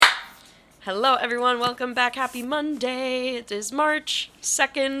Hello, everyone. Welcome back. Happy Monday. It is March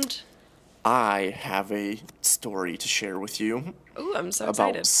 2nd. I have a story to share with you Ooh, I'm so about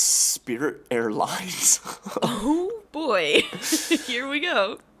excited. Spirit Airlines. Oh, boy. Here we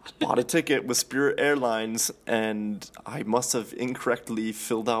go. Bought a ticket with Spirit Airlines, and I must have incorrectly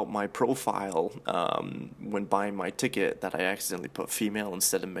filled out my profile when buying my ticket that I accidentally put female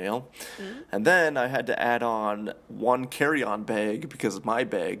instead of male. And then I had to add on one carry-on bag because my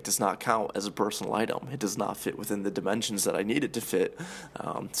bag does not count as a personal item. It does not fit within the dimensions that I need it to fit.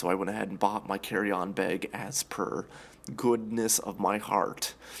 So I went ahead and bought my carry-on bag as per goodness of my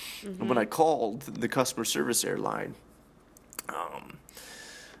heart. And when I called the customer service airline,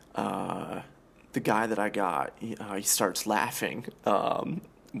 the guy that I got, he starts laughing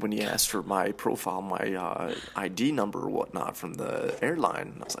when he asked for my profile, my ID number or whatnot from the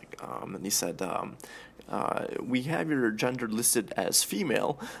airline. And I was like, and he said, we have your gender listed as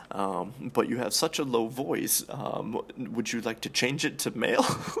female, but you have such a low voice. Would you like to change it to male,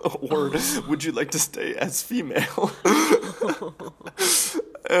 or would you like to stay as female?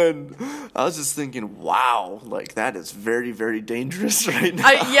 And I was just thinking, wow, like that is very, very dangerous right now.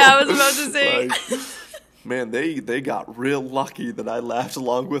 I was about to say. Man, they got real lucky that I laughed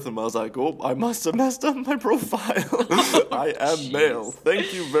along with them. I was like, oh, I must have messed up my profile. I am male.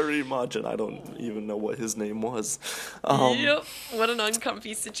 Thank you very much. And I don't even know what his name was. Yep. What an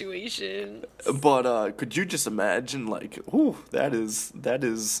uncomfy situation. But could you just imagine, like, ooh,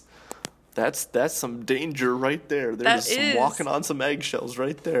 that's some danger right there. There's some walking on some eggshells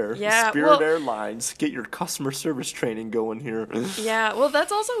right there. Yeah, Spirit Airlines, get your customer service training going here. Yeah, well,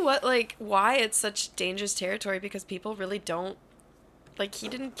 that's also why it's such dangerous territory, because people really don't, he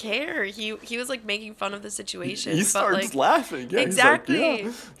didn't care. He was, making fun of the situation. He starts laughing. Yeah, exactly. He's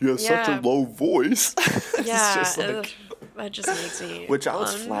like, yeah, you have such a low voice. Yeah, it's just that just makes me Which I was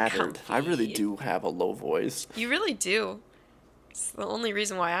uncomfy. flattered. I really do have a low voice. You really do. It's the only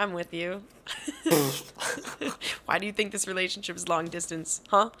reason why I'm with you. Why do you think this relationship is long distance?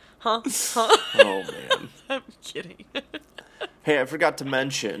 Huh? Oh, man. I'm kidding. Hey, I forgot to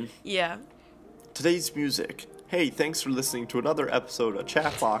mention Yeah. today's music. Hey, thanks for listening to another episode of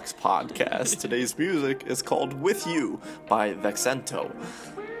Chatbox Podcast. Today's music is called With You by Vexento.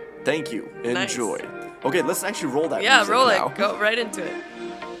 Thank you. Enjoy. Nice. Okay, let's actually roll that Yeah, music roll now. it. Go right into it.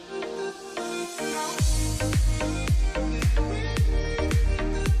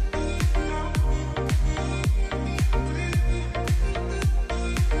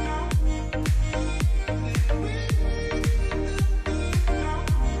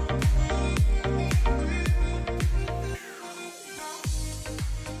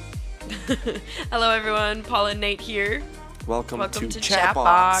 Hello, everyone. Paul and Nate here. Welcome to Chatbox.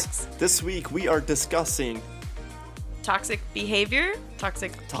 Chatbox. This week we are discussing Toxic behavior,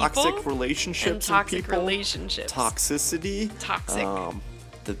 toxic toxic people, relationships and toxic people, relationships. toxicity, Toxic.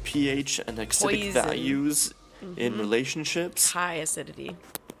 the pH and acidic Poison. values in relationships. High acidity.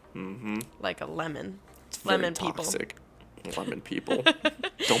 Like a lemon. It's Lemon very people. toxic. Lemon people.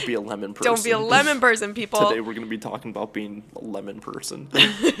 Don't be a lemon person. Don't be a lemon person, people. Today we're going to be talking about being a lemon person.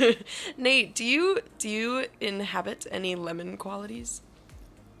 Nate, do you inhabit any lemon qualities?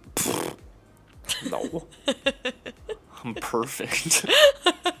 No. I'm perfect.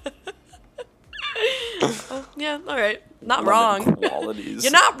 Oh, yeah, all right. Not Lemon wrong. qualities.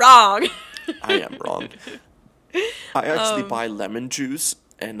 You're not wrong. I am wrong. I actually buy lemon juice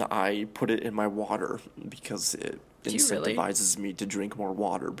and I put it in my water because it Do you really? incentivizes me to drink more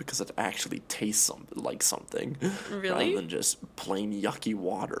water because it actually tastes like something. Really? Rather than just plain yucky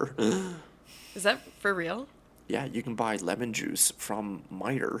water. Is that for real? Yeah, you can buy lemon juice from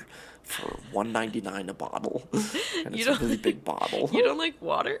Miter for $1.99 a bottle. And it's a really big bottle. You don't like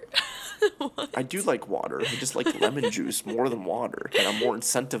water? I do like water. I just like lemon juice more than water. And I'm more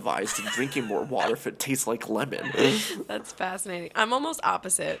incentivized to drinking more water if it tastes like lemon. That's fascinating. I'm almost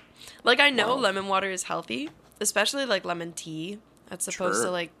opposite. I know Wow. lemon water is healthy, especially lemon tea. That's supposed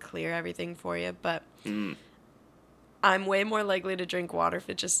Sure. to clear everything for you, but I'm way more likely to drink water if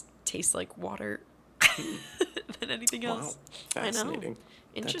it just tastes like water than anything else. Wow. Fascinating. I know.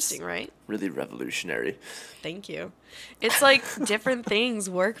 Interesting, right? Really revolutionary. Thank you. It's different things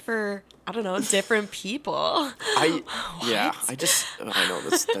work for, I don't know, different people. I know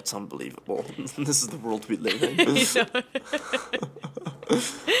that's unbelievable. This is the world we live in.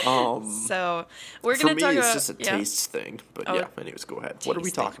 So we're For gonna me, talk it's about just a taste thing. But Oh, yeah, anyways, go ahead. What are we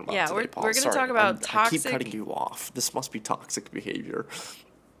taste thing. talking about Yeah, today, we're Paul? gonna Sorry, talk about I keep toxic- cutting you off. This must be toxic behavior.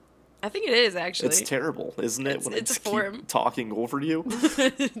 I think it is actually. It's terrible, isn't it? When it's I a just form. keep talking over you.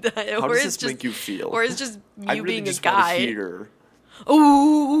 How Or does it's this make you feel? Or it's just I you really being just a want to guy. hear.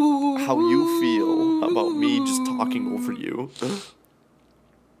 Ooh. how you feel about me just talking over you.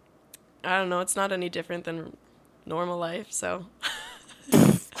 I don't know. It's not any different than normal life, so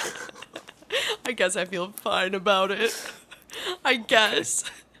I guess I feel fine about it. I guess.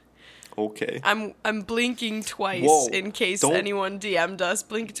 Okay. I'm blinking twice Whoa, in case don't- anyone DM'd us.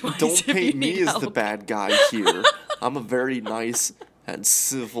 Blink twice Don't if you paint need me as help. the bad guy here. I'm a very nice and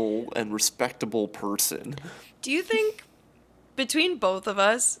civil and respectable person. Do you think between both of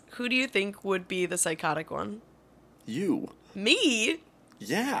us, who do you think would be the psychotic one? You. Me?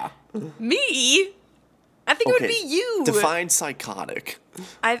 Yeah. Me? I think it would be you. Define psychotic.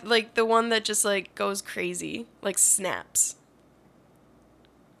 I like the one that just like goes crazy, like snaps.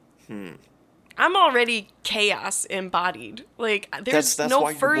 I'm already chaos embodied. Like there's That's no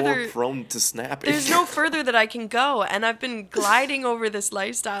why further. you're more prone to snapping. There's no further that I can go, and I've been gliding over this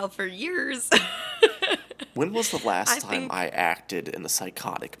lifestyle for years. When was the last I time think- I acted in a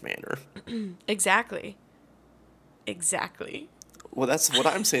psychotic manner? Exactly. Exactly. Well, that's what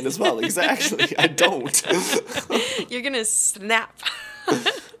I'm saying as well. Exactly. I don't. You're gonna snap.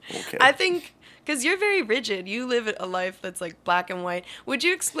 Okay. I think because you're very rigid. You live a life that's like black and white. Would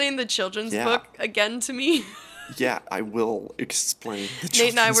you explain the children's Yeah. book again to me? Yeah, I will explain. The Nate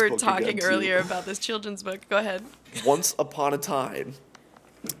and I children's were book talking again, too. earlier about this children's book. Go ahead. Once upon a time,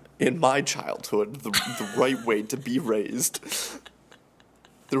 in my childhood, the right way to be raised,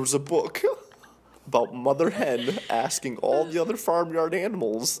 there was a book about Mother Hen asking all the other farmyard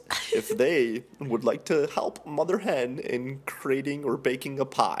animals if they would like to help Mother Hen in creating or baking a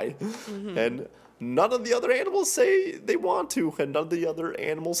pie. And none of the other animals say they want to, and none of the other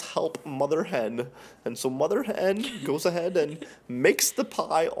animals help Mother Hen. And so Mother Hen goes ahead and makes the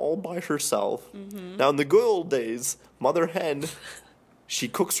pie all by herself. Now, in the good old days, Mother Hen, she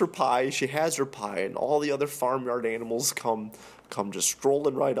cooks her pie, she has her pie, and all the other farmyard animals come just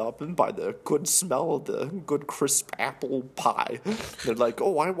strolling right up, and by the good smell of the good crisp apple pie, they're like,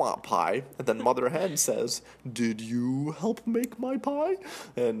 oh, I want pie. And then Mother Hen says, did you help make my pie?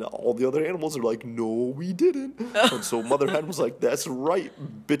 And all the other animals are like, no, we didn't. And so Mother Hen was like, that's right,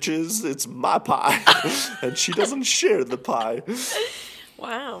 bitches, it's my pie. And she doesn't share the pie.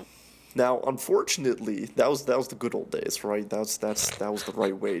 Wow. Now, unfortunately, that was the good old days, right? That was the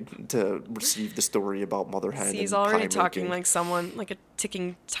right way to receive the story about Mother Hen. See, he's and already pie talking making. like someone, like a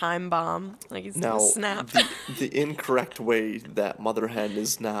ticking time bomb. Like he's Now, gonna snap. the incorrect way that Mother Hen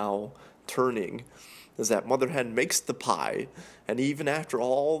is now turning is that Mother Hen makes the pie, and even after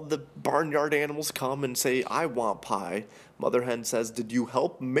all the barnyard animals come and say, I want pie, Mother Hen says, did you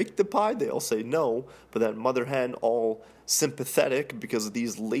help make the pie? They all say no, but then Mother Hen, all sympathetic because of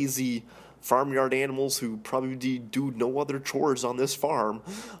these lazy farmyard animals who probably do no other chores on this farm,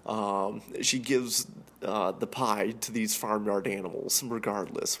 she gives the pie to these farmyard animals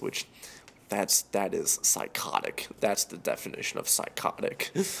regardless, which that is psychotic. That's the definition of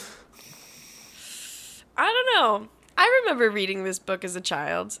psychotic. I don't know. I remember reading this book as a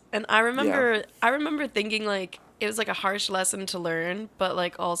child, and I remember thinking like it was like a harsh lesson to learn, but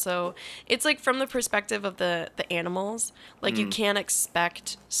like also it's like from the perspective of the animals. Like you can't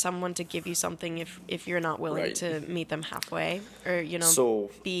expect someone to give you something if you're not willing Right. to meet them halfway or So,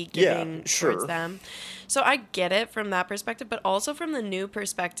 be yeah, giving sure. towards them. So I get it from that perspective, but also from the new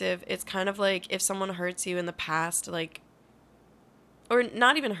perspective, it's kind of like if someone hurts you in the past, like, or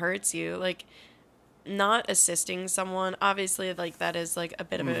not even hurts you, like not assisting someone, obviously like that is like a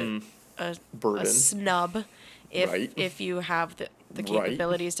bit of a Burden. snub Right. if you have the Right.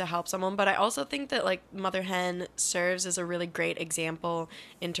 capabilities to help someone. But I also think that like Mother Hen serves as a really great example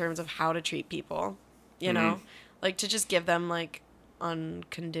in terms of how to treat people, you know, like to just give them like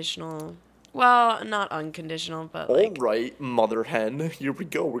unconditional, well, not unconditional, but All like right, Mother Hen, here we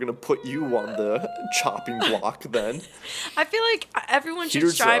go. We're going to put you on the chopping block then. I feel like everyone should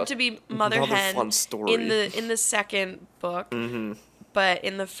Here's strive to be Mother another Hen fun story. in the second book. But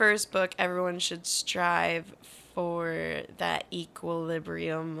in the first book, everyone should strive for that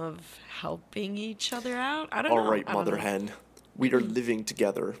equilibrium of helping each other out. I don't know. All right, I don't Mother know. Hen. We are living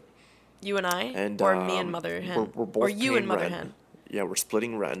together. You and I, And, or me and Mother Hen, We're both or you paying and Mother rent. Hen. Yeah, we're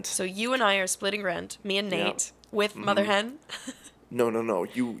splitting rent. So you and I are splitting rent. Me and Yeah. Nate with Mother Hen. No.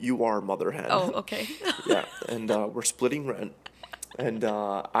 You are Mother Hen. Oh, okay. Yeah, and we're splitting rent. And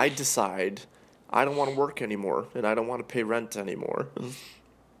I decide I don't want to work anymore, and I don't want to pay rent anymore.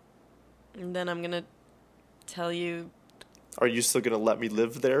 And then I'm gonna tell you. Are you still going to let me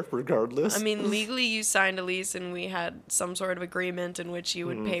live there regardless? I mean, legally, you signed a lease, and we had some sort of agreement in which you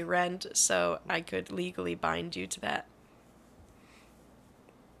would pay rent, so I could legally bind you to that.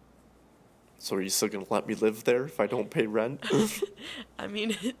 So are you still gonna let me live there if I don't pay rent? I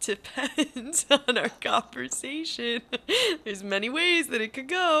mean, it depends on our conversation. There's many ways that it could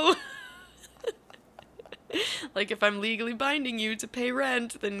go. Like if I'm legally binding you to pay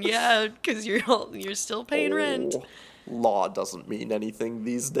rent, then yeah, because you're still paying rent. Oh, law doesn't mean anything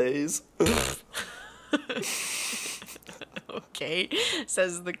these days. Okay,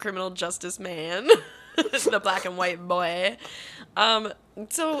 says the criminal justice man, the black and white boy.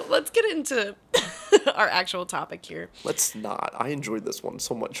 So let's get into our actual topic here. Let's not. I enjoyed this one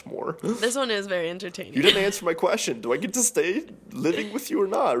so much more. This one is very entertaining. You didn't answer my question. Do I get to stay living with you or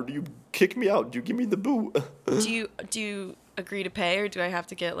not? Or do you kick me out? Do you give me the boot? Do you agree to pay, or do I have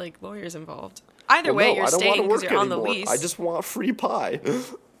to get like lawyers involved? Either way, you're staying because you're on the lease. I just want free pie.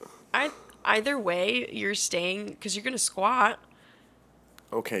 Either way, you're staying because you're gonna squat.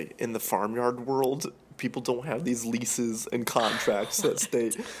 Okay, in the farmyard world, people don't have these leases and contracts that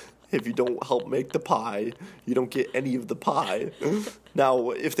state if you don't help make the pie, you don't get any of the pie.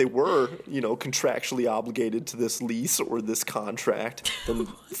 Now, if they were, contractually obligated to this lease or this contract, then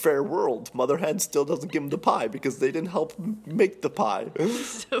fair world. Mother Hen still doesn't give them the pie because they didn't help make the pie.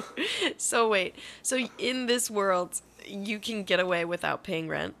 So wait. So in this world, you can get away without paying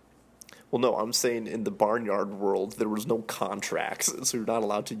rent? Well, no, I'm saying in the barnyard world, there was no contracts, so you're not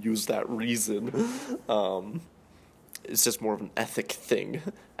allowed to use that reason. It's just more of an ethic thing.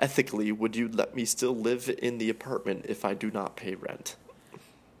 Ethically, would you let me still live in the apartment if I do not pay rent?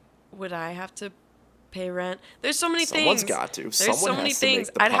 Would I have to pay rent? There's so many Someone's things. got to. There's Someone so many has things.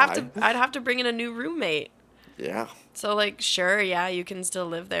 To make the pie. I'd have to bring in a new roommate. Yeah. So, sure, yeah, you can still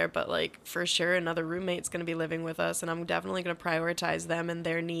live there, but, for sure, another roommate's going to be living with us, and I'm definitely going to prioritize them and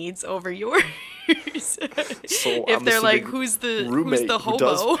their needs over yours. So if they're like, who's the hobo? Who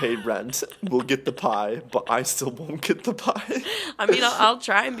does pay rent will get the pie, but I still won't get the pie. I mean, I'll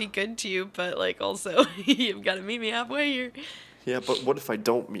try and be good to you, but, also, you've got to meet me halfway here. Yeah, but what if I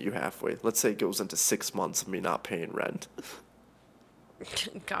don't meet you halfway? Let's say it goes into 6 months of me not paying rent.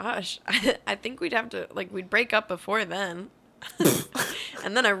 Gosh, I think we'd have to, we'd break up before then.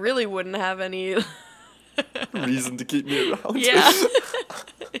 And then I really wouldn't have any reason to keep me around. Yeah,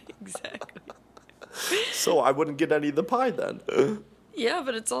 exactly. So I wouldn't get any of the pie then. Yeah,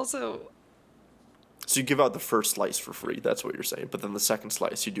 but it's also... So you give out the first slice for free, that's what you're saying. But then the second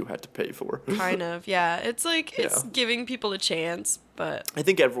slice you do have to pay for. Kind of, yeah. It's it's giving people a chance, but... I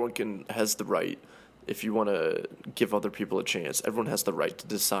think everyone has the right... If you want to give other people a chance, everyone has the right to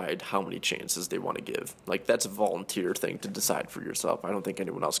decide how many chances they want to give. That's a volunteer thing to decide for yourself. I don't think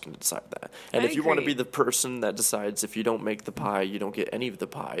anyone else can decide that. And if you want to be the person that decides if you don't make the pie, you don't get any of the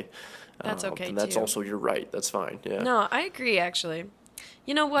pie, that's okay then that's also your right. That's fine. Yeah. No, I agree, actually.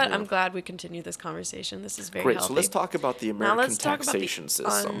 You know what? Yeah. I'm glad we continue this conversation. This is very great. Healthy. So let's talk about the American taxation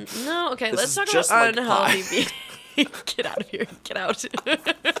system. Let's talk about unhealthy behavior. Get out of here. Get out.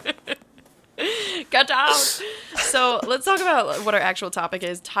 Get out! So let's talk about what our actual topic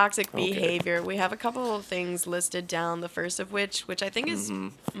is, toxic behavior. We have a couple of things listed down, the first of which I think is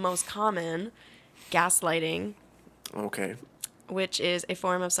most common, gaslighting. Okay. Which is a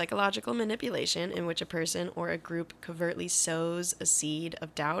form of psychological manipulation in which a person or a group covertly sows a seed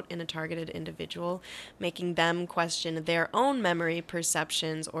of doubt in a targeted individual, making them question their own memory,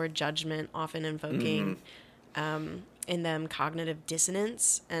 perceptions, or judgment, often invoking... in them cognitive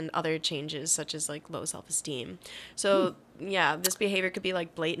dissonance and other changes such as low self-esteem. So this behavior could be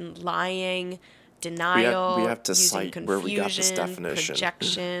blatant lying, denial, we have to using cite confusion, where we got this definition.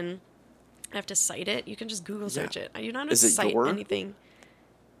 Projection. I have to cite it. You can just Google search it. You don't have to cite anything.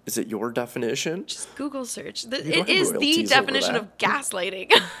 Is it your definition? Just Google search. It is the definition of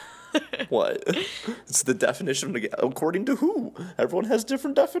gaslighting. What? It's the definition according to who? Everyone has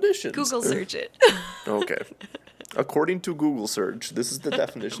different definitions. Google search it. Okay. According to Google search, this is the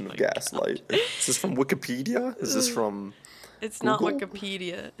definition of gaslight. Is this from Wikipedia? Is this from It's Google? not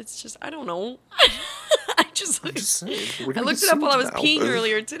Wikipedia. It's just, I don't know. I'm just saying. I looked it up while I was peeing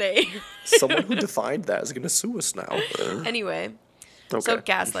earlier today. Someone who defined that is going to sue us now. Anyway, so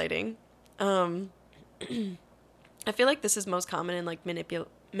gaslighting. I feel like this is most common in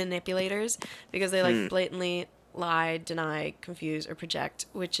manipulators because they blatantly lie, deny, confuse, or project,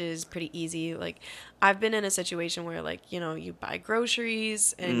 which is pretty easy. I've been in a situation where you buy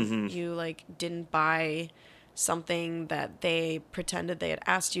groceries and you didn't buy something that they pretended they had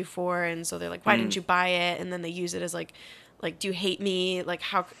asked you for, and so they're like, why didn't you buy it? And then they use it as do you hate me?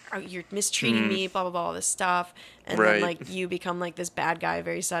 How you're mistreating me? Blah blah blah, all this stuff, and then you become this bad guy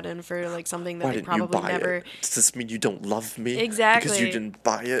very sudden for something that they probably never. It? Does this mean you don't love me? Exactly. Because you didn't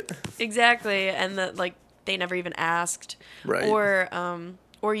buy it. Exactly, and that they never even asked. Right.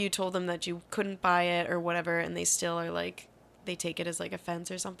 or you told them that you couldn't buy it or whatever, and they still are like, they take it as like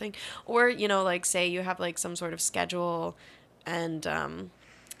offense or something. Or, you know, like say you have like some sort of schedule and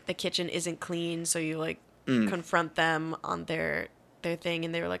the kitchen isn't clean, so you like confront them on their thing,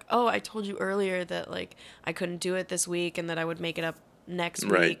 and they were like, "Oh, I told you earlier that like I couldn't do it this week and that I would make it up next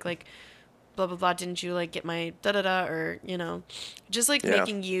Right. week. Like blah blah blah, didn't you like get my da da da?" Or, you know, just like Yeah.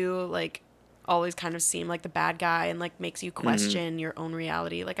 making you like always kind of seem like the bad guy, and like makes you question your own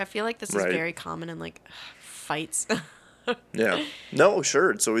reality. Like I feel like this is Right. very common in like fights. Yeah. No,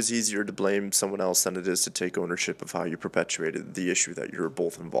 sure. It's always easier to blame someone else than it is to take ownership of how you perpetuated the issue that you're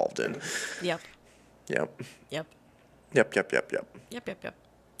both involved in. Yep. Yep. Yep. Yep, yep, yep, yep. Yep. Yep. Yep.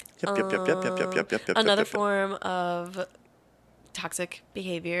 Yep, yep, yep, yep, yep, yep, yep, yep, yep. Another yep, yep. form of toxic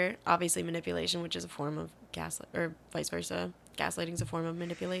behavior, obviously manipulation, which is a form of gaslight, or vice versa. Gaslighting is a form of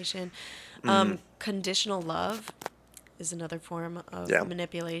manipulation. Conditional love is another form of Yeah.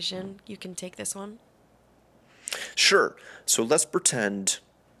 manipulation. You can take this one. Sure. So let's pretend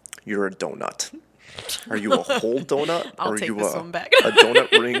you're a donut. Are you a whole donut, I'll or are take you this a, one back. a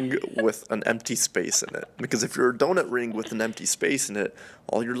donut ring with an empty space in it? Because if you're a donut ring with an empty space in it,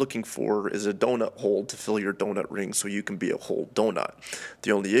 all you're looking for is a donut hole to fill your donut ring so you can be a whole donut.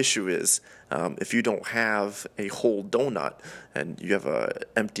 The only issue is if you don't have a whole donut and you have a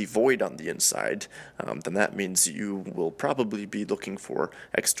empty void on the inside, then that means you will probably be looking for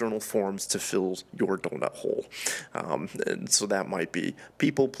external forms to fill your donut hole. And so that might be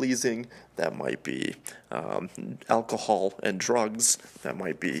people pleasing, that might be alcohol and drugs, that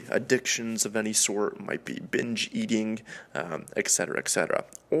might be addictions of any sort, might be binge eating, et cetera, et cetera.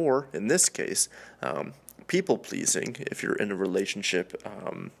 Or in this case, people pleasing, if you're in a relationship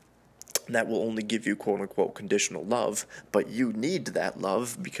that will only give you quote-unquote conditional love, but you need that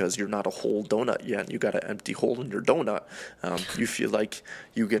love because you're not a whole donut yet. You got an empty hole in your donut. You feel like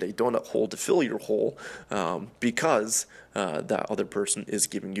you get a donut hole to fill your hole because that other person is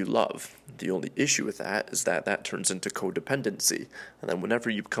giving you love. The only issue with that is that that turns into codependency. And then whenever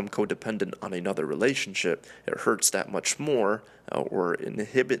you become codependent on another relationship, it hurts that much more or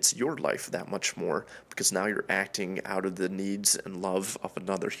inhibits your life that much more because now you're acting out of the needs and love of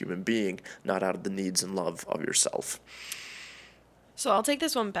another human being, not out of the needs and love of yourself. So I'll take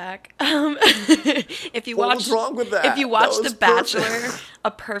this one back. If you What watch, was wrong with that? If you That watch was The Bachelor,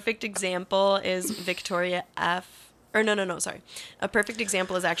 a perfect example is Victoria F. Or no, sorry. A perfect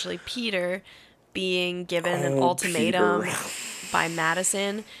example is actually Peter being given an ultimatum Peter. by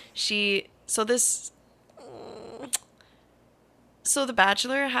Madison. So The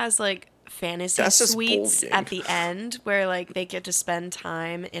Bachelor has like fantasy That's just suites bullying. at the end where like they get to spend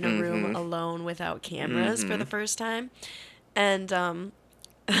time in a room alone without cameras for the first time. And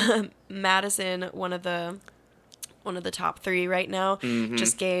Madison, one of the top three right now,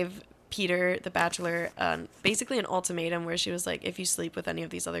 just gave Peter, the Bachelor, basically an ultimatum where she was like, if you sleep with any of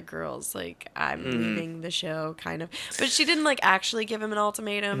these other girls, like, I'm leaving the show, kind of. But she didn't, like, actually give him an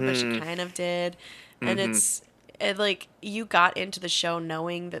ultimatum, but she kind of did. And like, you got into the show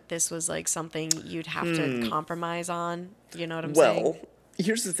knowing that this was, like, something you'd have to compromise on. You know what I'm saying? Well,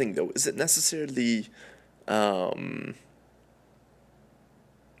 here's the thing, though. Is it necessarily...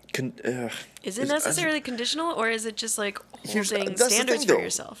 Is it necessarily conditional, or is it just, like, Here's- holding that's the standards thing, for though.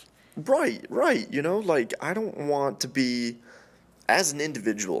 yourself? Right. You know, like, I don't want to be, as an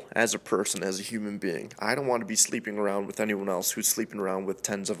individual, as a person, as a human being, I don't want to be sleeping around with anyone else who's sleeping around with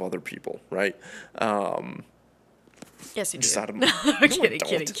tens of other people, right? Yes, you do. Just out of No, I kidding.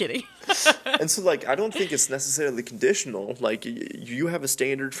 don't. And so, like, I don't think it's necessarily conditional. Like, you have a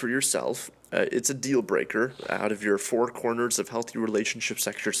standard for yourself. It's a deal breaker. Out of your four corners of healthy relationships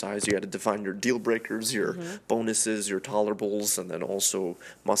exercise, you got to define your deal breakers, your bonuses, your tolerables, and then also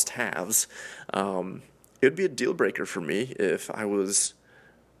must-haves. It'd be a deal breaker for me if I was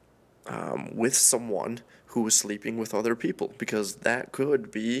with someone who was sleeping with other people, because that could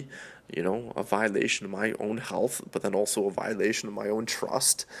be, you know, a violation of my own health, but then also a violation of my own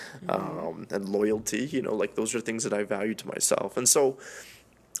trust and loyalty. You know, like, those are things that I value to myself. And so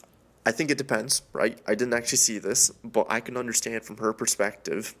I think it depends, right? I didn't actually see this, but I can understand from her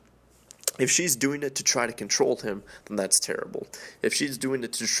perspective. If she's doing it to try to control him, then that's terrible. If she's doing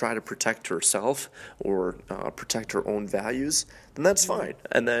it to try to protect herself or protect her own values, then that's fine.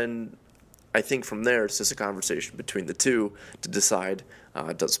 And then I think from there, it's just a conversation between the two to decide,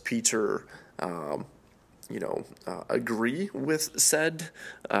 does Peter, agree with said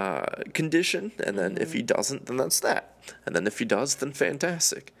condition? And then if he doesn't, then that's that. And then if he does, then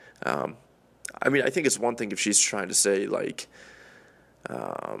fantastic. I mean, I think it's one thing if she's trying to say, like,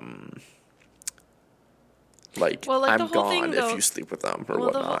 Like, Well, like, the I'm whole gone thing, if though. you sleep with them or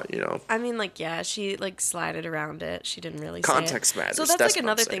Well, the whole, whatnot, you know? I mean, like, yeah, she, like, slided around it. She didn't really say it. Context matters. So that's That's like, what I'm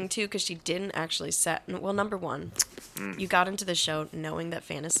another saying. thing, too, because she didn't actually set... Well, number one, you got into the show knowing that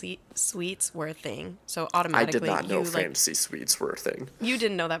fantasy suites were a thing. So I automatically, did not know you, like... fantasy suites were a thing. You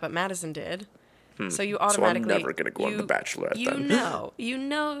didn't know that, but Madison did. So you So I'm automatically... never going to go on The Bachelorette then. You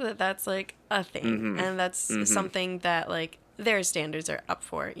know that that's, like, a thing. And that's something that, like, their standards are up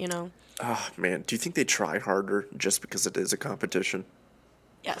for, you know? Oh, man. Do you think they try harder just because it is a competition?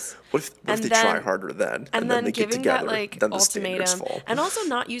 Yes. What if they try harder then? And then then they get giving together, that, like, then the standards ultimatum. fall. And also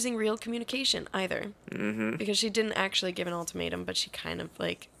not using real communication either. Mm-hmm. Because she didn't actually give an ultimatum, but she kind of,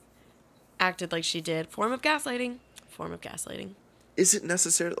 like, acted like she did. Form of gaslighting. Is it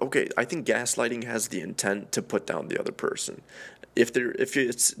necessary? Okay, I think gaslighting has the intent to put down the other person. If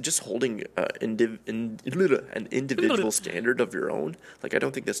it's just holding an individual standard of your own, like, I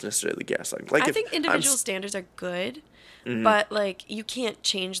don't think that's necessarily gaslighting. Like, I think individual standards are good, but, like, you can't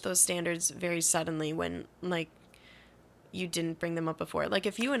change those standards very suddenly when, like, you didn't bring them up before. Like,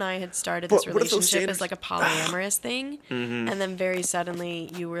 if you and I had started this But what if those relationship standards- as, like, a polyamorous thing, and then very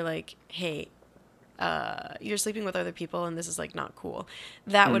suddenly you were like, hey, you're sleeping with other people and this is, like, not cool.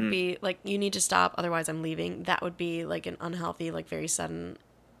 That would be, like, you need to stop, otherwise I'm leaving. That would be, like, an unhealthy, like, very sudden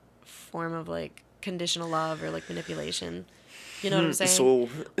form of, like, conditional love or, like, manipulation. You know what I'm saying? So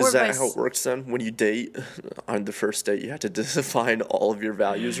Or is that vice- how it works then? When you date, on the first date, you have to define all of your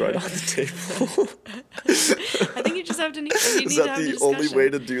values right on the table. I think you just have to need, you need Is to that have a the only discussion. way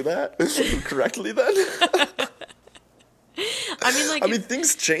to do that correctly then? I mean, like, I mean,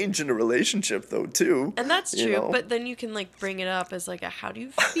 things change in a relationship though too. and that's you true, know? but then you can, like, bring it up as, like, how do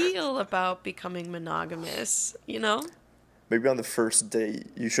you feel about becoming monogamous, you know? Maybe on the first date,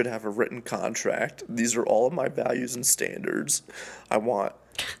 you should have a written contract. These are all of my values and standards. I want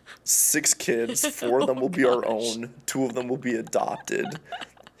 6 kids. 4 of them will be our own. 2 of them will be adopted.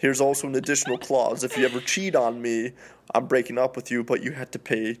 Here's also an additional clause. If you ever cheat on me, I'm breaking up with you, but you had to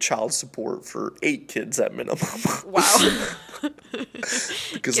pay child support for 8 kids at minimum. Wow.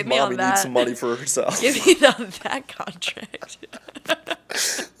 Because Get me on mommy that. needs some money for herself. Give me that contract.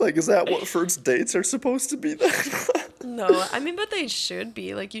 Like, is that what first dates are supposed to be then? No, I mean, but they should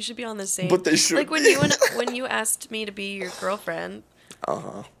be. Like, you should be on the same. But they should Like, when be. when you asked me to be your girlfriend.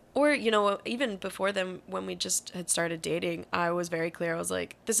 Or, you know, even before then, when we just had started dating, I was very clear. I was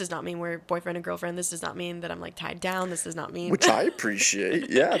like, this does not mean we're boyfriend and girlfriend. This does not mean that I'm, like, tied down. This does not mean... Which I appreciate.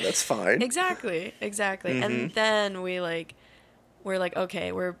 Yeah, that's fine. Exactly. And then we're like,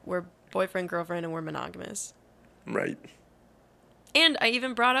 okay, we're boyfriend, girlfriend, and we're monogamous. Right. And I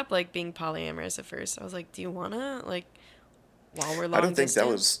even brought up, like, being polyamorous at first. I was like, do you want to, like, while we're long I don't think that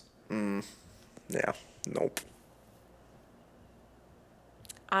distance? was... yeah. Nope.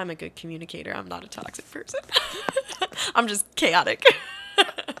 I'm a good communicator. I'm not a toxic person. I'm just chaotic.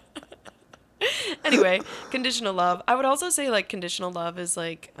 Anyway, conditional love. I would also say, like, conditional love is,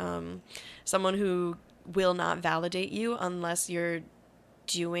 like, someone who will not validate you unless you're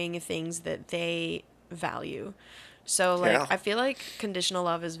doing things that they value. So, like, Yeah. I feel like conditional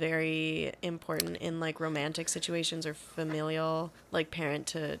love is very important in, like, romantic situations or familial, like, parent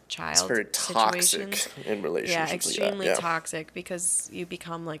to child It's very toxic situations. in relationships. Yeah, extremely yeah. toxic, because you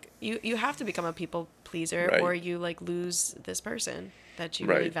become, like, you have to become a people pleaser, Right. or you, like, lose this person that you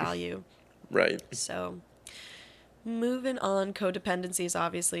really Right. value. Right. So, moving on, codependency is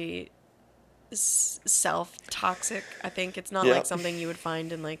obviously self-toxic. I think it's not Yeah. like something you would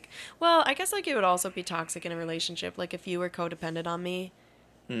find in, like, well, I guess, like, it would also be toxic in a relationship. Like, if you were codependent on me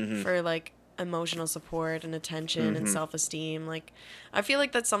for, like, emotional support and attention and self-esteem, like, I feel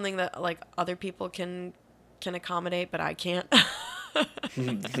like that's something that, like, other people can accommodate, but I can't.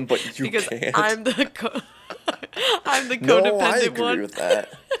 But you Because can't. I'm the I'm the No, codependent I agree one. with that.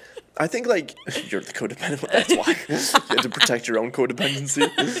 I think, like, you're the codependent one. That's why. You have to protect your own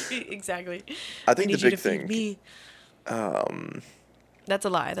codependency. Exactly. I think the need you big to feed thing... me. That's a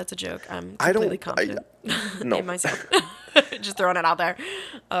lie. That's a joke. I'm I don't- completely confident no. in myself. Just throwing it out there.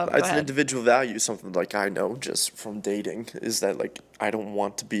 Go It's an ahead. individual value, something like I know just from dating, is that, like, I don't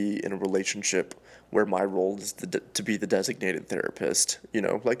want to be in a relationship where my role is to be the designated therapist, you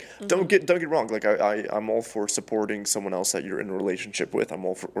know? Like, don't get wrong, like, I'm all for supporting someone else that you're in a relationship with. I'm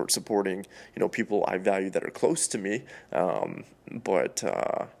all for supporting, you know, people I value that are close to me. But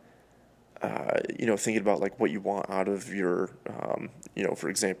you know, thinking about, like, what you want out of your, you know, for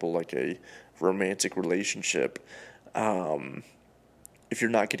example, like a romantic relationship, if you're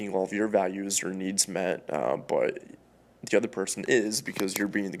not getting all of your values or needs met, but the other person is because you're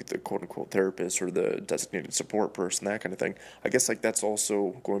being the quote unquote therapist or the designated support person, that kind of thing. I guess like that's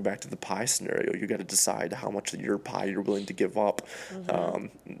also going back to the pie scenario. You got to decide how much of your pie you're willing to give up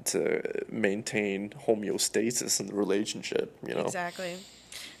to maintain homeostasis in the relationship. You know, Exactly.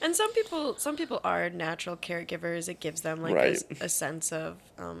 And some people are natural caregivers. It gives them like Right. a sense of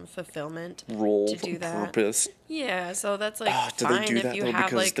fulfillment role, to do that. purpose. Yeah, so that's like Do they fine do if that you though have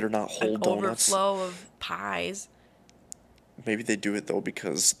because like they're not whole an donuts? overflow of pies. Maybe they do it though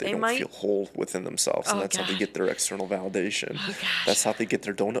because they They don't might- feel whole within themselves, and Oh, that's how they God. get their external validation. Oh, gosh. That's how they get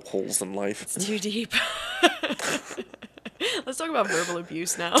their donut holes in life. It's too deep. Let's talk about verbal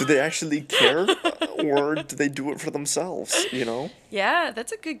abuse now. Do they actually care, or do they do it for themselves? You know? Yeah,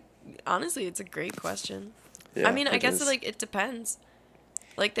 that's a good. Honestly, it's a great question. Yeah, I mean, I it guess is. like it depends.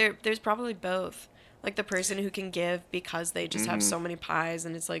 Like there's probably both. Like the person who can give because they just have so many pies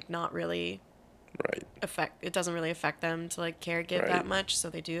and it's like not really Right. it doesn't really affect them to like give Right. that much, so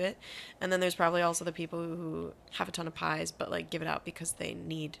they do it. And then there's probably also the people who have a ton of pies but like give it out because they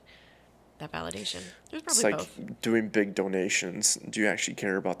need that validation. There's It's probably like both. doing big donations. Do you actually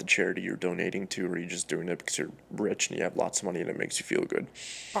care about the charity you're donating to, or are you just doing it because you're rich and you have lots of money and it makes you feel good?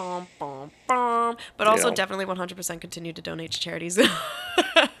 Bom, bom, bom. But also Yeah. definitely 100% continue to donate to charities. Well,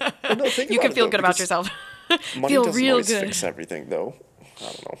 no, think You about can it, feel though, good about because yourself. Money Feel doesn't real always good. fix everything, though. I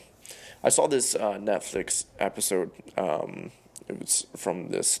don't know. I saw this Netflix episode. It was from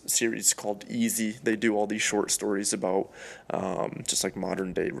this series called Easy. They do all these short stories about just like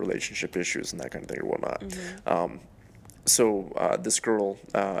modern day relationship issues and that kind of thing or whatnot. So this girl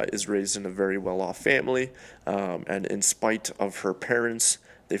is raised in a very well-off family, and in spite of her parents,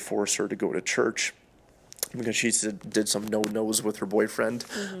 they force her to go to church because she did some no-nos with her boyfriend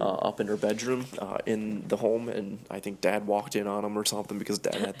up in her bedroom in the home, and I think dad walked in on him or something because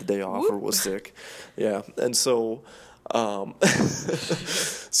dad had the day off or was sick. Yeah, and so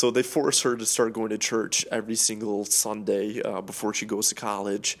so they force her to start going to church every single Sunday before she goes to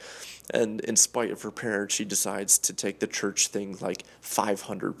college. And in spite of her parents, she decides to take the church thing like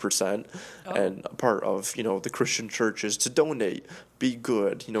 500%. And a part of, the Christian church is to donate, be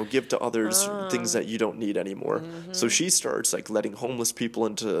good, give to others things that you don't need anymore. So she starts like letting homeless people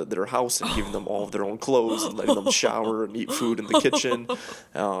into their house and giving them all of their own clothes and letting them shower and eat food in the kitchen.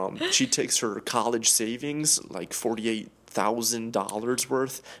 She takes her college savings, like $48,000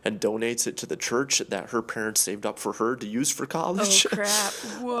 worth, and donates it to the church that her parents saved up for her to use for college. Oh crap.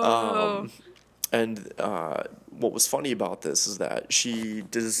 Whoa. And what was funny about this is that she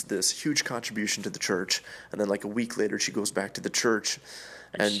does this huge contribution to the church, and then like a week later she goes back to the church,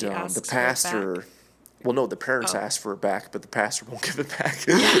 and she asks the for it pastor. back? Well, no, the parents Oh. ask for it back, but the pastor won't give it back.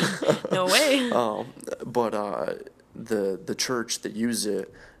 No way. But the church that use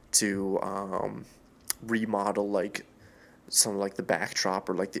it to remodel like some like the backdrop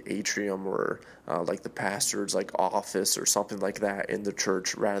or like the atrium or like the pastor's like office or something like that in the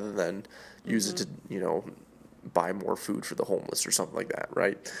church rather than use it to buy more food for the homeless or something like that,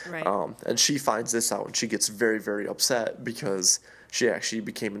 right? Right. And she finds this out and she gets very, very upset because she actually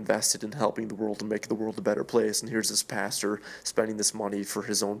became invested in helping the world and making the world a better place. And here's this pastor spending this money for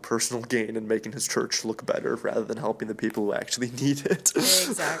his own personal gain and making his church look better rather than helping the people who actually need it.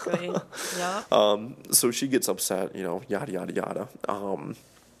 Exactly. Yep. So she gets upset, yada, yada, yada.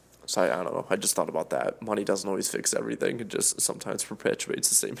 So I don't know. I just thought about that. Money doesn't always fix everything. It just sometimes perpetuates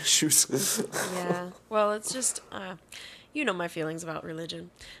the same issues. Yeah. Well, it's just, my feelings about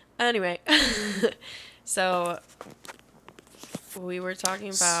religion. Anyway, so we were talking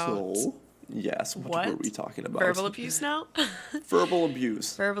about So, yes, what were we talking about? verbal abuse now. Verbal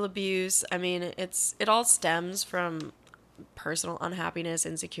abuse. Verbal abuse. I mean, it all stems from personal unhappiness,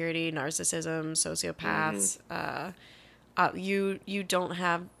 insecurity, narcissism, sociopaths. You don't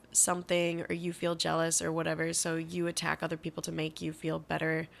have something, or you feel jealous or whatever, so you attack other people to make you feel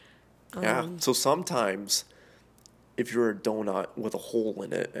better. Yeah. So sometimes, if you're a donut with a hole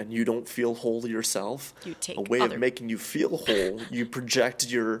in it and you don't feel whole yourself, You take a way other- of making you feel whole, you project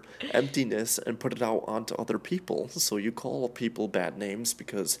your emptiness and put it out onto other people. So you call people bad names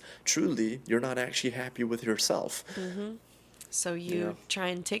because truly you're not actually happy with yourself. So you Yeah. try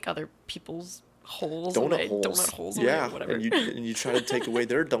and take other people's holes Donut away, holes. donut holes away, Yeah, or whatever. and you try to take away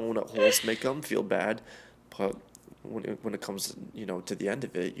their donut holes, make them feel bad, but when it comes to the end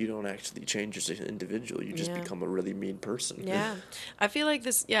of it, you don't actually change as an individual. You just Yeah. become a really mean person. Yeah. I feel like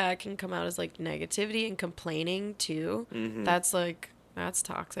this, it can come out as like negativity and complaining too. That's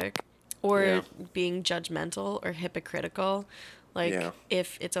toxic. Or Yeah. being judgmental or hypocritical. Like Yeah.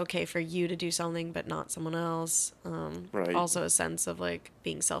 if it's okay for you to do something but not someone else. Right. Also a sense of like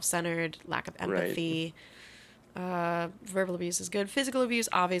being self-centered, lack of empathy. Verbal abuse is good. Physical abuse,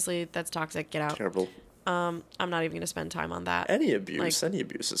 obviously, that's toxic. Get out. Terrible. I'm not even gonna spend time on that. Any abuse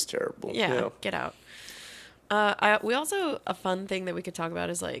is terrible. Yeah, get out. We also, a fun thing that we could talk about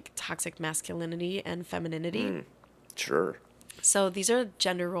is like toxic masculinity and femininity. Sure. So these are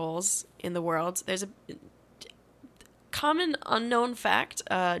gender roles in the world. There's a common unknown fact: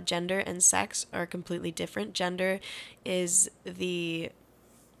 gender and sex are completely different. Gender is the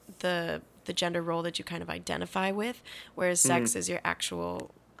gender role that you kind of identify with, whereas sex is your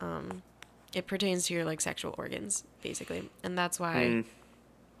actual. It pertains to your like sexual organs, basically, and that's why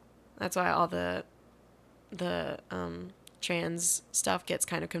all the trans stuff gets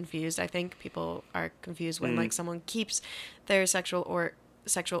kind of confused. I think people are confused when like someone keeps their sexual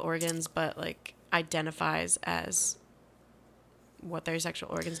organs but like identifies as what their sexual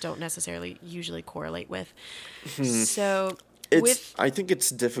organs don't necessarily usually correlate with. So I think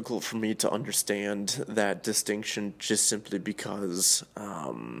it's difficult for me to understand that distinction just simply because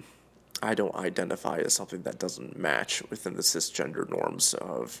I don't identify as something that doesn't match within the cisgender norms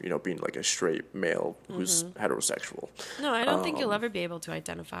of, being like a straight male who's heterosexual. No, I don't think you'll ever be able to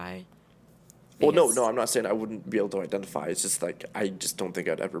identify. Well, no, I'm not saying I wouldn't be able to identify. It's just like I just don't think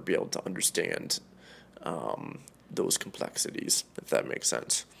I'd ever be able to understand those complexities, if that makes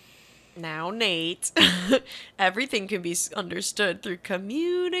sense. Now, Nate, everything can be understood through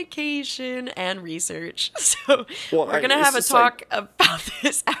communication and research. So we're going to have a talk about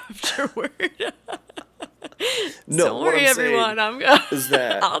this afterward. No, don't worry, everyone. Is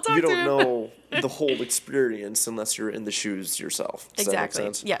that you don't know the whole experience unless you're in the shoes yourself. Does exactly. that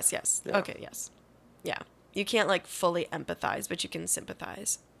make sense? Yes. Yeah. Okay, yes. Yeah. You can't like fully empathize, but you can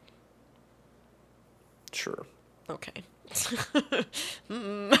sympathize. Sure. Okay.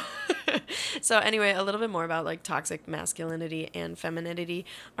 So anyway, a little bit more about like toxic masculinity and femininity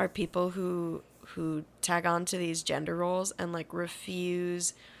are people who tag on to these gender roles and like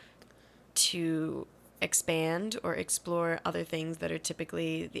refuse to expand or explore other things that are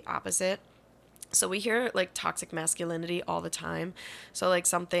typically the opposite. So we hear like toxic masculinity all the time. So like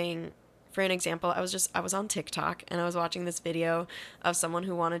something, for an example, I was on TikTok and I was watching this video of someone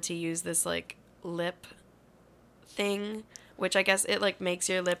who wanted to use this like lip thing, which I guess it like makes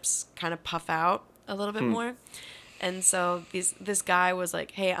your lips kind of puff out a little bit more. And so this guy was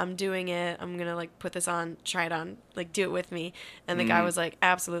like, "Hey, I'm doing it. I'm gonna like put this on, try it on, like do it with me." And the guy was like,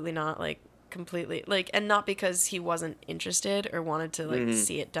 "Absolutely not," like completely, like, and not because he wasn't interested or wanted to like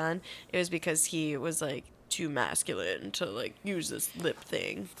see it done. It was because he was like too masculine to like use this lip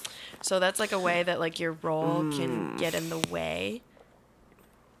thing. So that's like a way that like your role can get in the way.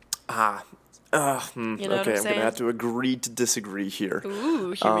 You know okay, I'm going to have to agree to disagree here.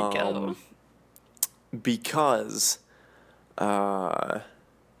 Ooh, here we go. Because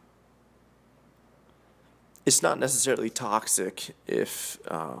it's not necessarily toxic if...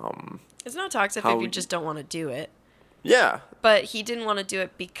 it's not toxic if you just don't want to do it. Yeah. But he didn't want to do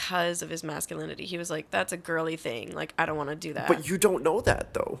it because of his masculinity. He was like, that's a girly thing. Like, I don't want to do that. But you don't know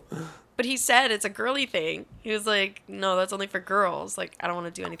that, though. But he said it's a girly thing. He was like, no, that's only for girls. Like, I don't want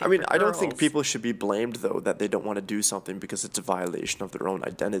to do anything I mean, for I don't girls. think people should be blamed, though, that they don't want to do something because it's a violation of their own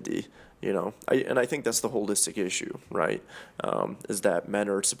identity, you know? I think that's the holistic issue, right? Is that men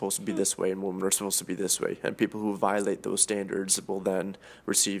are supposed to be this way and women are supposed to be this way. And people who violate those standards will then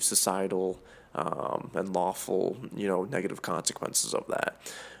receive societal and lawful, negative consequences of that.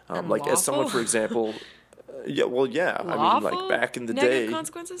 Like, lawful? as someone, for example... yeah, well, yeah. Lawful? I mean, like, back in the negative day...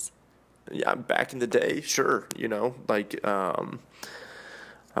 consequences? Yeah, back in the day, sure, like, well,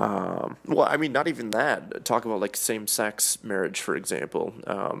 I mean, not even that. Talk about, like, same-sex marriage, for example.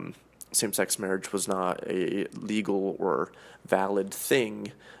 Same-sex marriage was not a legal or valid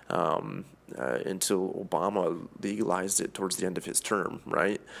thing until Obama legalized it towards the end of his term,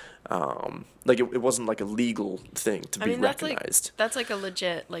 right? Like, it wasn't, like, a legal thing to be recognized. That's, like, a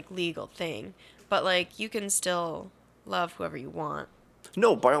legit, like, legal thing. But, like, you can still love whoever you want.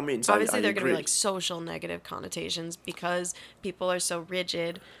 No, by all means, obviously there are agree. going to be like social negative connotations because people are so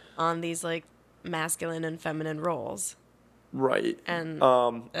rigid on these like masculine and feminine roles, right? And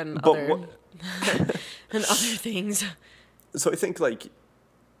other and other things. So I think like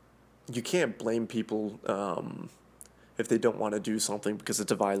you can't blame people if they don't want to do something because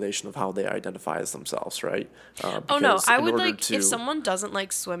it's a violation of how they identify as themselves, right? Oh no, I would like if someone doesn't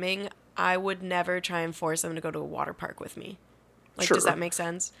like swimming, I would never try and force them to go to a water park with me. Like, sure. Does that make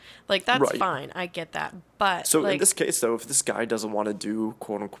sense? Like, that's right. Fine. I get that. But, so like, in this case, though, if this guy doesn't want to do,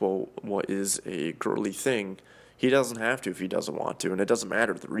 quote-unquote, what is a girly thing, he doesn't have to if he doesn't want to, and it doesn't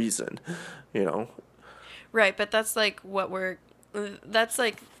matter the reason, Right, but that's, like, that's,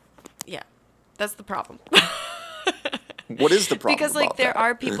 like, yeah. That's the problem. What is the problem Because like about there that?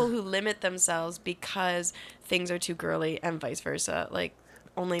 are people who limit themselves because things are too girly and vice versa. Like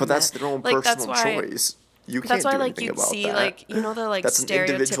only But men. that's their own Like personal choice. You that's can't why do like anything you'd about see that. like you know the like That's an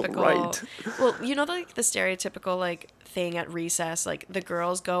individual stereotypical right. well you know like the stereotypical like thing at recess like the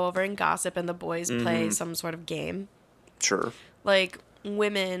girls go over and gossip and the boys play some sort of game. Sure. Like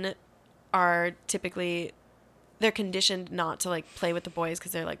women are typically they're conditioned not to like play with the boys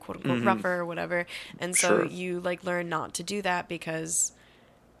because they're like quote unquote rougher or whatever, and so Sure. you like learn not to do that because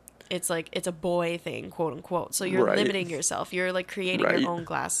it's like it's a boy thing quote unquote, so you're Right. limiting yourself, you're like creating your Right. own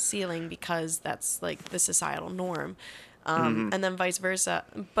glass ceiling because that's like the societal norm. And then vice versa.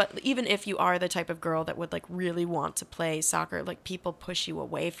 But even if you are the type of girl that would like really want to play soccer, like people push you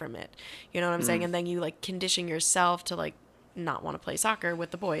away from it. You know what I'm saying? And then you like condition yourself to like not want to play soccer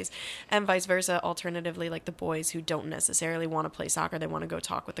with the boys and vice versa. Alternatively, like the boys who don't necessarily want to play soccer, they want to go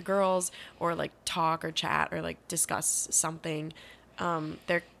talk with the girls or like talk or chat or like discuss something.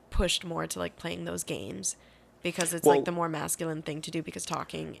 They're pushed more to like playing those games because it's Well, like the more masculine thing to do because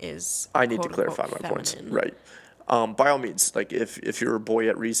talking is I need to quote clarify unquote my points. feminine. Right. By all means, like if you're a boy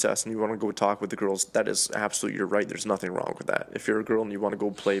at recess and you want to go talk with the girls, that is absolutely your right. There's nothing wrong with that. If you're a girl and you want to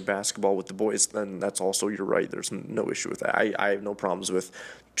go play basketball with the boys, then that's also your right. There's no issue with that. I have no problems with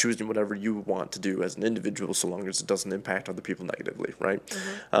choosing whatever you want to do as an individual, so long as it doesn't impact other people negatively, right?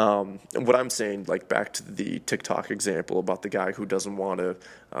 And what I'm saying, like back to the TikTok example about the guy who doesn't want to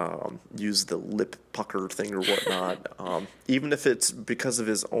use the lip pucker thing or whatnot, even if it's because of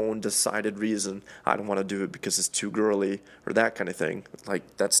his own decided reason, I don't want to do it because it's too girly or that kind of thing,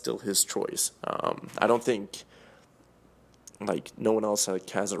 like that's still his choice. I don't think like no one else like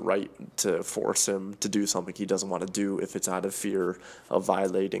has a right to force him to do something he doesn't want to do if it's out of fear of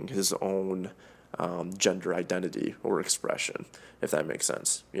violating his own gender identity or expression, if that makes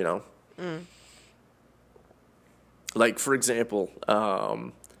sense, you know? Like, for example,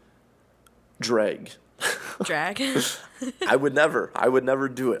 drag. Drag. I would never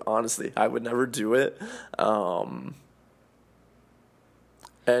do it, honestly. I would never do it.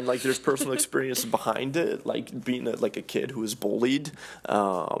 And like there's personal experience behind it, like being like a kid who was bullied.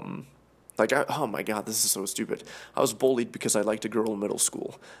 Oh my God, this is so stupid. I was bullied because I liked a girl in middle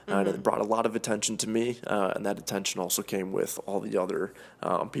school, and it brought a lot of attention to me, and that attention also came with all the other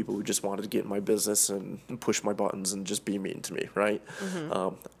people who just wanted to get in my business and push my buttons and just be mean to me, right?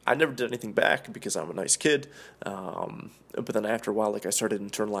 I never did anything back because I'm a nice kid, but then after a while, like I started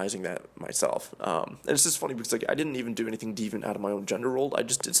internalizing that myself, and it's just funny because like I didn't even do anything deviant out of my own gender role. I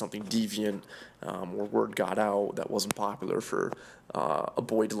just did something deviant, where word got out that wasn't popular for a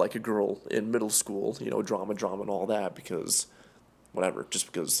boy to like a girl in middle school, you know, drama and all that, because whatever, just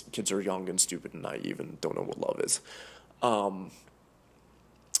because kids are young and stupid and naive and don't know what love is.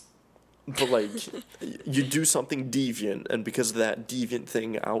 But like you do something deviant, and because of that deviant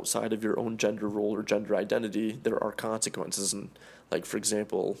thing outside of your own gender role or gender identity, there are consequences. And like, for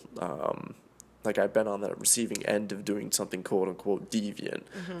example, like I've been on the receiving end of doing something quote unquote deviant.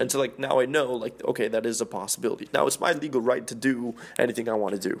 And so like now I know like, okay, that is a possibility. Now it's my legal right to do anything I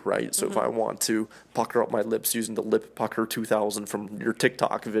want to do, right? So if I want to pucker up my lips using the lip pucker 2000 from your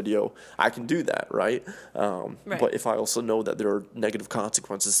TikTok video, I can do that, right? Right. But if I also know that there are negative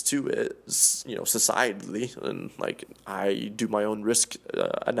consequences to it, you know, societally, and like I do my own risk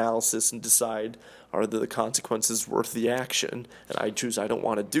analysis and decide, are the consequences worth the action? And I choose I don't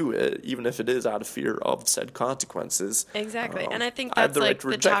want to do it, even if it is out of fear of said consequences. Exactly. And I think I have that's the right like to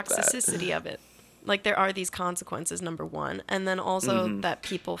the reject that. toxicity of it. Like there are these consequences, number one, and then also that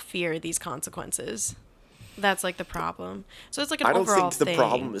people fear these consequences. That's like the problem. So it's like an I don't overall think the thing.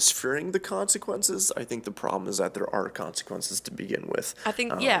 problem is fearing the consequences. I think the problem is that there are consequences to begin with. I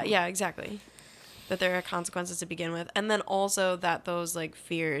think yeah, exactly. That there are consequences to begin with, and then also that those like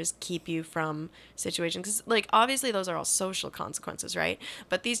fears keep you from situations, because like obviously those are all social consequences, right?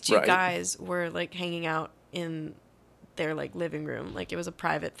 But these two Right. guys were like hanging out in their like living room, like it was a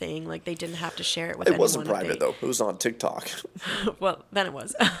private thing, like they didn't have to share it with It anyone. wasn't if private though. It was on TikTok. Well, then it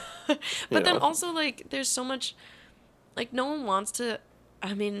was. But then Yeah. also like there's so much, like no one wants to,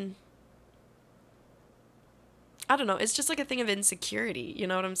 I mean, I don't know. It's just like a thing of insecurity. You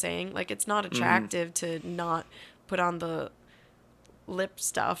know what I'm saying? Like it's not attractive to not put on the lip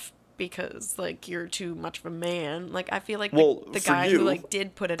stuff because like you're too much of a man. Like I feel like Well, the for guy you- who like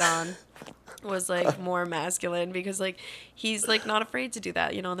did put it on was like more masculine because like he's like not afraid to do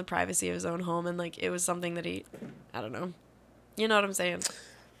that, you know, in the privacy of his own home, and like it was something that he, I don't know. You know what I'm saying?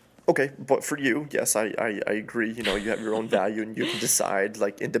 Okay, but for you, yes, I agree. You know, you have your own value and you can decide,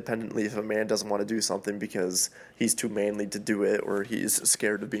 like, independently if a man doesn't want to do something because he's too manly to do it or he's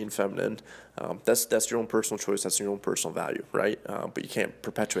scared of being feminine. That's your own personal choice. That's your own personal value, right? But you can't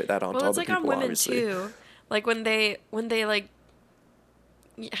perpetuate that onto Well, it's other like on people, women obviously. too. Like when they like,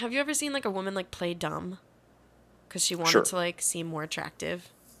 have you ever seen like a woman like play dumb because she wanted Sure. to like seem more attractive?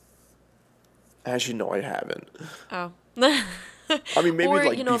 As you know, I haven't. Oh. I mean, maybe, Or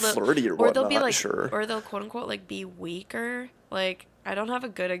like, be flirty or or they'll be whatnot, like, sure. or they'll quote unquote like be weaker. Like I don't have a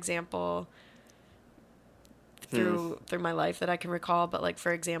good example through my life that I can recall, but like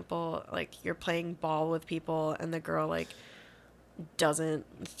for example, like you're playing ball with people and the girl like doesn't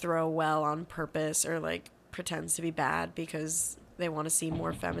throw well on purpose or like pretends to be bad because they want to seem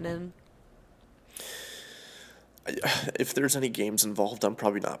more feminine. If there's any games involved, I'm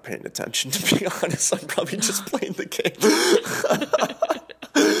probably not paying attention, to be honest. I'm probably just playing the game.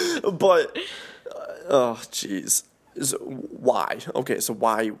 But, oh, jeez. So, why? Okay, so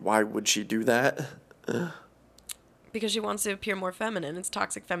why would she do that? Because she wants to appear more feminine. It's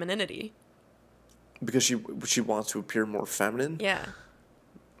toxic femininity. Because she wants to appear more feminine? Yeah.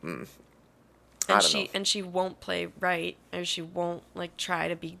 I And don't know. she won't play right, or she won't like try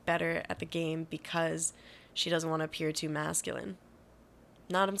to be better at the game because she doesn't want to appear too masculine.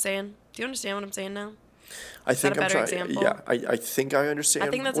 Know what I'm saying? Do you understand what I'm saying now? I Is that think a I'm better trying. example? Yeah, I think I understand. I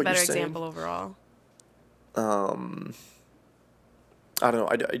think that's a what you're better saying. example overall. I don't know.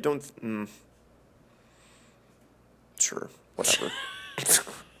 I don't. Sure, whatever.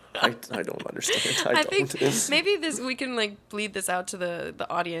 I don't understand. I don't. think maybe we can like bleed this out to the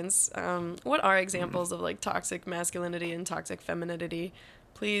audience. What are examples of like toxic masculinity and toxic femininity?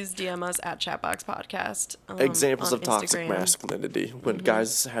 Please DM us at Chatbox Podcast. Examples on of toxic Instagram. masculinity when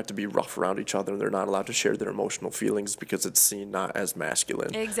guys have to be rough around each other and they're not allowed to share their emotional feelings because it's seen not as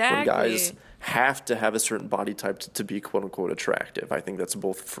masculine. Exactly. When guys have to have a certain body type to be quote unquote attractive. I think that's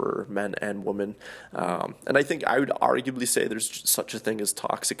both for men and women. And I think I would arguably say there's such a thing as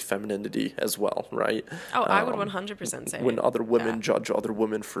toxic femininity as well, right? Oh, I would 100% say When other women that. judge other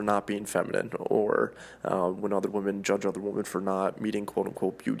women for not being feminine, or when other women judge other women for not meeting quote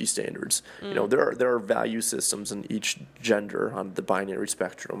unquote beauty standards. You know, there are value systems in each gender on the binary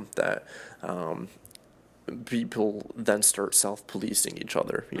spectrum that people then start self-policing each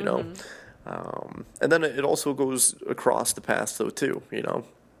other. You know, and then it also goes across the past though too. You know,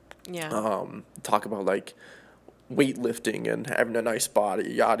 Yeah. talk about like weightlifting and having a nice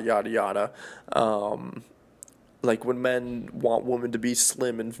body, yada yada yada. Like when men want women to be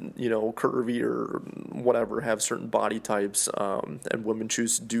slim and, you know, curvy or whatever, have certain body types, and women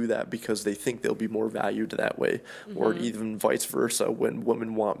choose to do that because they think they'll be more valued that way, or even vice versa. When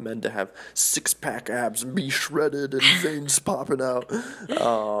women want men to have six-pack abs and be shredded and veins popping out,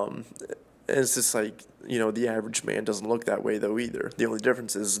 it's just like, you know, the average man doesn't look that way, though, either. The only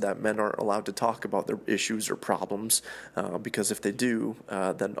difference is that men aren't allowed to talk about their issues or problems, because if they do,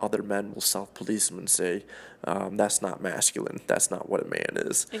 then other men will self-police them and say, that's not masculine. That's not what a man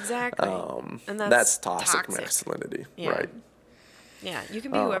is. Exactly. And That's toxic masculinity, Yeah. right? Yeah, you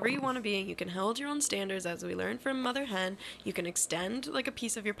can be whoever you want to be. You can hold your own standards, as we learned from Mother Hen. You can extend like a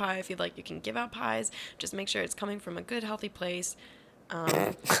piece of your pie if you'd like. You can give out pies. Just make sure it's coming from a good, healthy place.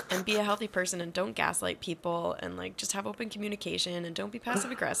 And be a healthy person and don't gaslight people and like just have open communication and don't be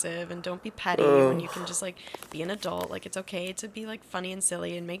passive aggressive and don't be petty when you can just like be an adult. Like it's okay to be like funny and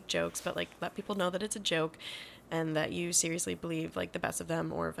silly and make jokes, but like let people know that it's a joke and that you seriously believe like the best of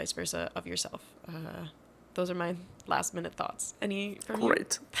them or vice versa of yourself. Those are my last minute thoughts. Any from you?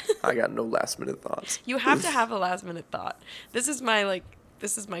 Great. I got no last minute thoughts. You have to have a last minute thought. This is my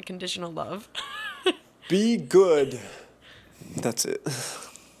conditional love. Be good. That's it.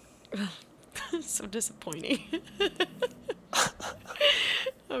 So disappointing.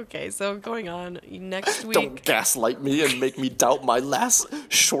 Okay, so going on next week. Don't gaslight me and make me doubt my last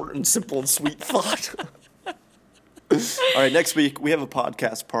short and simple and sweet thought. All right, next week we have a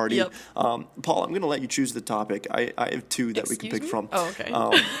podcast party. Yep. Paul, I'm going to let you choose the topic. I have two that we can pick from. Oh, okay.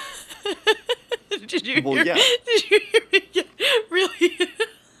 Did you well, hear? yeah. Did you hear me? Yeah, really?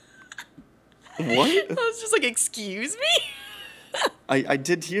 What? I was just like, excuse me? I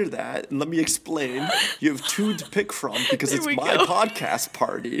did hear that. Let me explain. You have two to pick from because There it's we my go. podcast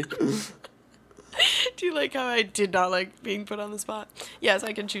party. Do you like how I did not like being put on the spot? Yes,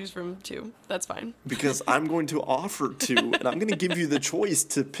 I can choose from two. That's fine. Because I'm going to offer two, and I'm going to give you the choice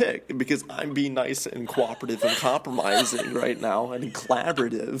to pick because I'm being nice and cooperative and compromising right now and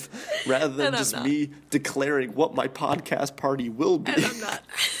collaborative rather than And I'm just not. me declaring what my podcast party will be. And I'm not.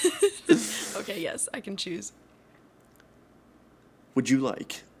 Okay, yes, I can choose. Would you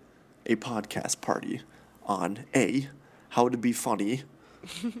like a podcast party on A, how to be funny,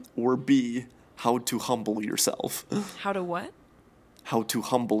 or B, how to humble yourself. How to what? How to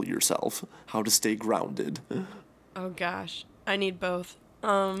humble yourself. How to stay grounded. Oh gosh, I need both.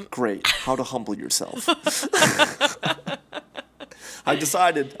 Great. How to humble yourself. I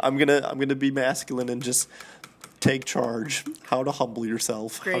decided I'm gonna be masculine and just take charge. How to humble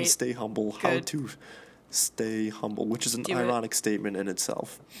yourself. Great. How to stay humble. Good. How to stay humble, which is an ironic statement in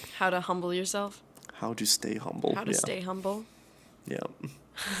itself. How to humble yourself. How to stay humble. How to stay humble. Yeah.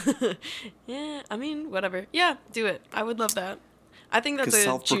 Yeah, I mean, whatever. Yeah, do it. I would love that. I think that's a juicy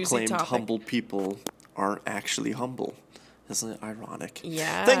self-proclaimed topic. humble people aren't actually humble. Isn't it ironic?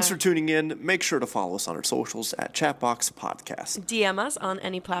 Yeah. Thanks for tuning in. Make sure to follow us on our socials at Chatbox Podcast. DM us on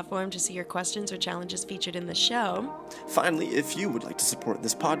any platform to see your questions or challenges featured in the show. Finally, if you would like to support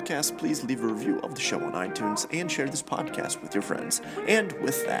this podcast, please leave a review of the show on iTunes and share this podcast with your friends. And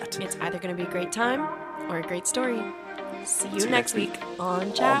with that, It's either going to be a great time or a great story. See you next week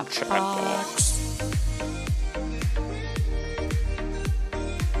on Chatbox.